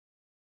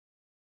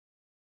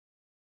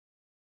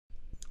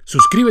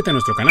Suscríbete a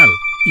nuestro canal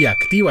y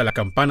activa la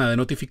campana de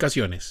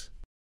notificaciones.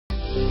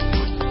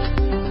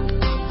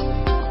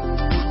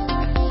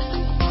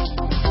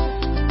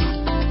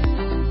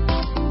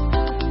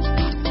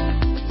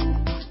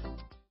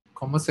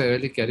 ¿Cómo se debe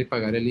liquidar y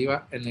pagar el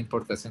IVA en la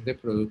importación de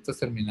productos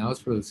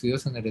terminados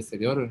producidos en el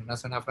exterior o en una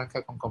zona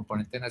franca con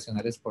componente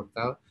nacional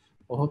exportado?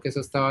 Ojo que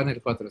eso estaba en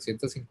el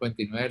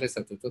 459 del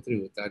Estatuto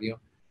Tributario,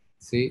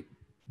 ¿sí?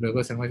 Luego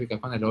de ser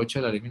modificado con el 8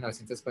 de la Ley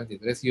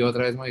 1943 y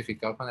otra vez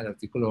modificado con el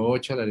artículo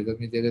 8 de la Ley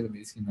 2010 de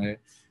 2019.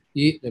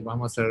 Y les voy a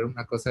mostrar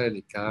una cosa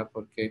delicada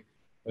porque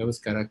voy a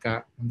buscar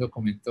acá un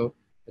documento.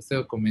 Este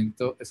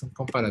documento es un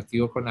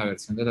comparativo con la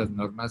versión de las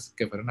normas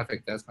que fueron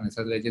afectadas con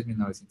esas leyes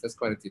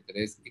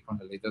 1943 y con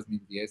la ley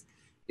 2010.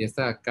 Y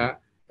esta de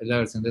acá es la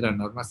versión de la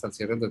norma hasta el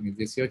cierre del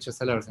 2018.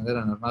 Esta es la versión de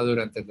la norma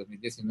durante el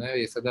 2019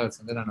 y esta es la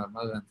versión de la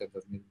norma durante el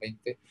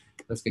 2020.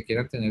 Los que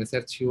quieran tener ese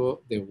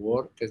archivo de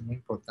Word, que es muy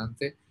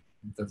importante,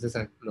 entonces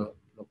lo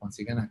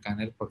consiguen acá en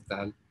el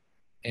portal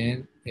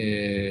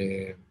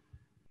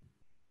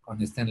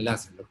con este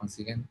enlace. Lo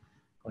consiguen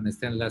con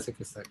este enlace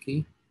que está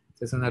aquí.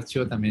 Es un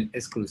archivo también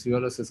exclusivo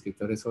a los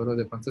suscriptores oro.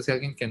 De pronto, si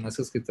alguien que no es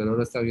suscriptor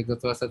oro está viendo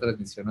toda esta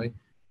transmisión hoy,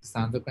 se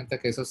está dando cuenta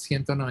que esos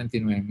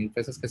 199.000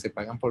 pesos que se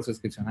pagan por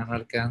suscripción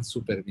anual quedan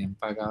súper bien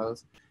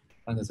pagados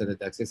cuando se les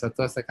da acceso a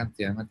toda esta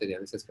cantidad de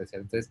materiales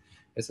especiales. Entonces,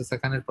 eso está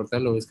acá en el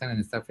portal, lo buscan en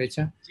esta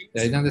fecha. De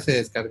ahí es donde se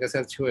descarga ese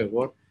archivo de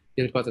Word. Y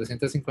el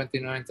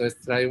 459, entonces,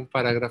 trae un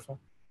parágrafo,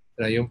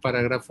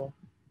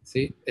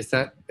 ¿sí?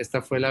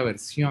 Esta fue la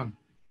versión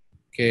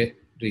que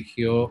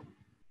rigió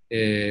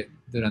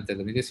durante el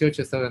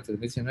 2018, está durante el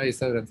 2019 y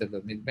está durante el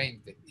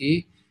 2020.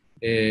 Y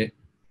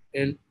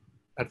el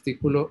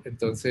artículo,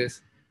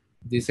 entonces,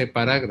 dice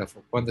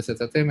parágrafo. Cuando se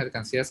trata de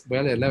mercancías, voy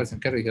a leer la versión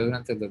que rigió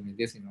durante el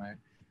 2019.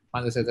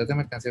 Cuando se trata de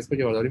mercancías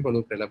cuyo valor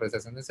involucre la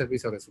prestación de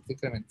servicio resulta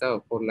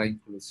incrementado por la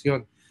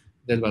inclusión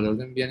del valor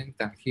de un bien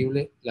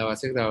intangible, la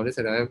base gravable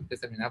será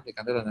determinada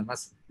aplicando las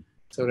normas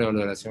sobre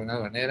valoración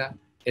aduanera.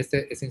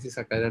 Este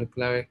inciso acá era el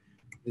clave.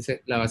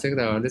 Dice, la base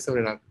gravable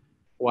sobre la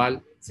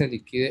cual se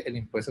liquide el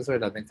impuesto sobre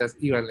las ventas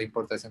IVA en la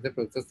importación de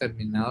productos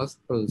terminados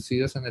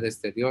producidos en el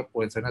exterior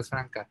o en zonas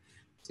francas.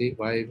 Sí,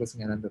 voy a irlo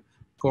señalando.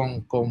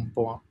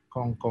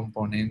 Con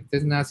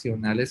componentes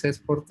nacionales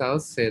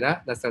exportados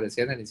será la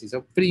establecida en el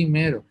inciso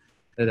primero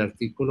del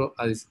artículo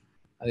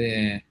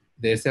de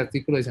este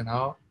artículo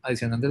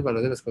adicionando el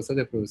valor de los costos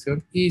de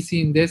producción y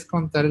sin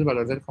descontar el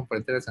valor del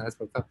componente nacional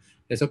exportado.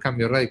 Eso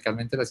cambió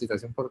radicalmente la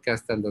situación porque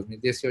hasta el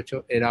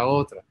 2018 era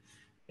otra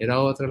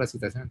la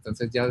situación.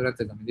 Entonces ya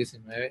durante el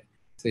 2019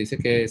 se dice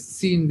que es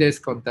sin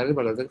descontar el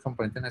valor del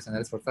componente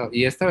nacional exportado.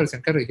 Y esta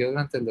versión que rigió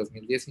durante el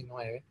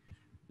 2019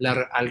 la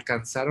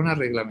alcanzaron a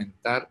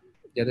reglamentar,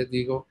 ya les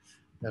digo,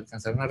 la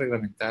alcanzaron a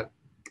reglamentar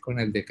con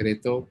el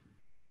decreto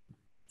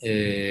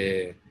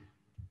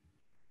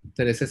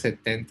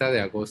 1370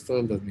 de agosto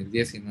del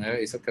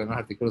 2019. Hizo que eran los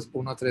artículos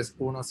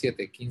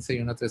 131715 y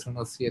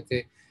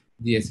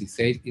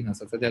 131716 y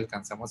nosotros le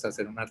alcanzamos a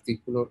hacer un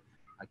artículo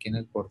aquí en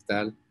el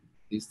portal.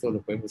 Listo,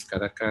 lo pueden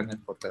buscar acá en el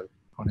portal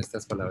con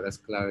estas palabras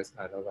claves.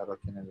 Ahora lo agarro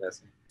aquí en el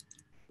enlace.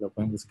 Lo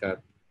pueden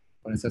buscar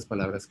con estas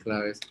palabras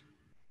claves.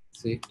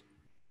 Sí,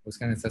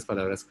 buscan estas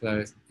palabras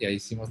claves y ahí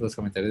hicimos los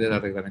comentarios de la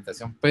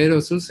reglamentación. Pero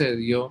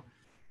sucedió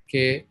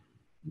que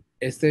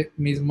este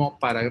mismo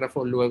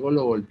parágrafo luego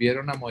lo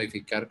volvieron a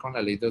modificar con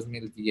la ley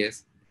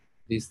 2010.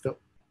 Listo,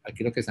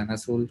 aquí lo que está en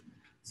azul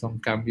son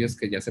cambios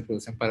que ya se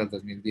producen para el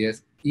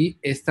 2010 y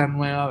esta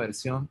nueva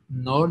versión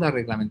no la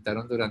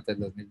reglamentaron durante el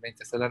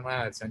 2020. Esta es la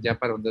nueva versión ya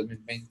para un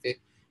 2020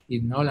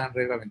 y no la han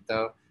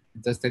reglamentado.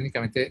 Entonces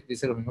técnicamente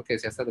dice lo mismo que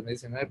decía hasta el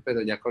 2019,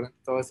 pero ya con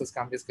todos estos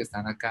cambios que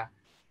están acá.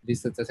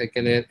 Listo, entonces hay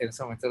que leer, en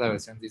ese momento la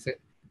versión dice,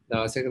 la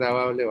base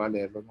gravable, va a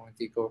leerlo un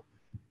momentico,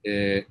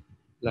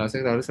 la base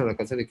gravable sobre la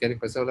cual se liquida el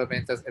impuesto sobre las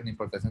ventas en la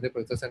importación de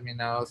productos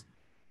terminados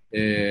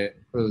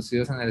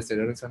producidos en el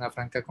exterior en zona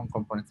franca con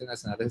componentes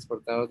nacionales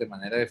exportados de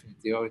manera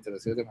definitiva o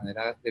introducidos de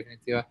manera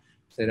definitiva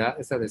será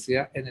la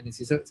establecida en el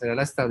inciso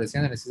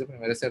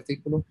primero de este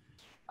artículo,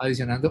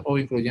 adicionando o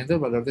incluyendo el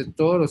valor de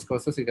todos los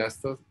costos y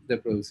gastos de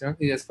producción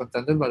y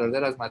descontando el valor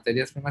de las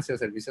materias primas y los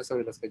servicios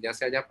sobre los que ya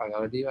se haya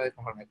pagado el IVA de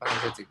conforme con el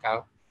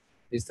certificado.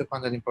 Listo,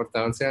 cuando el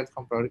importador sea el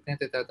comprador y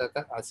cliente,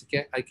 así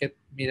que hay que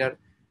mirar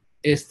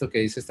esto que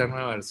dice esta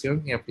nueva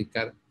versión y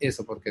aplicar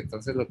eso, porque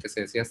entonces lo que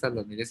se decía hasta el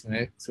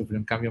 2019 sufrió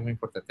un cambio muy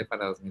importante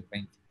para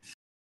 2020.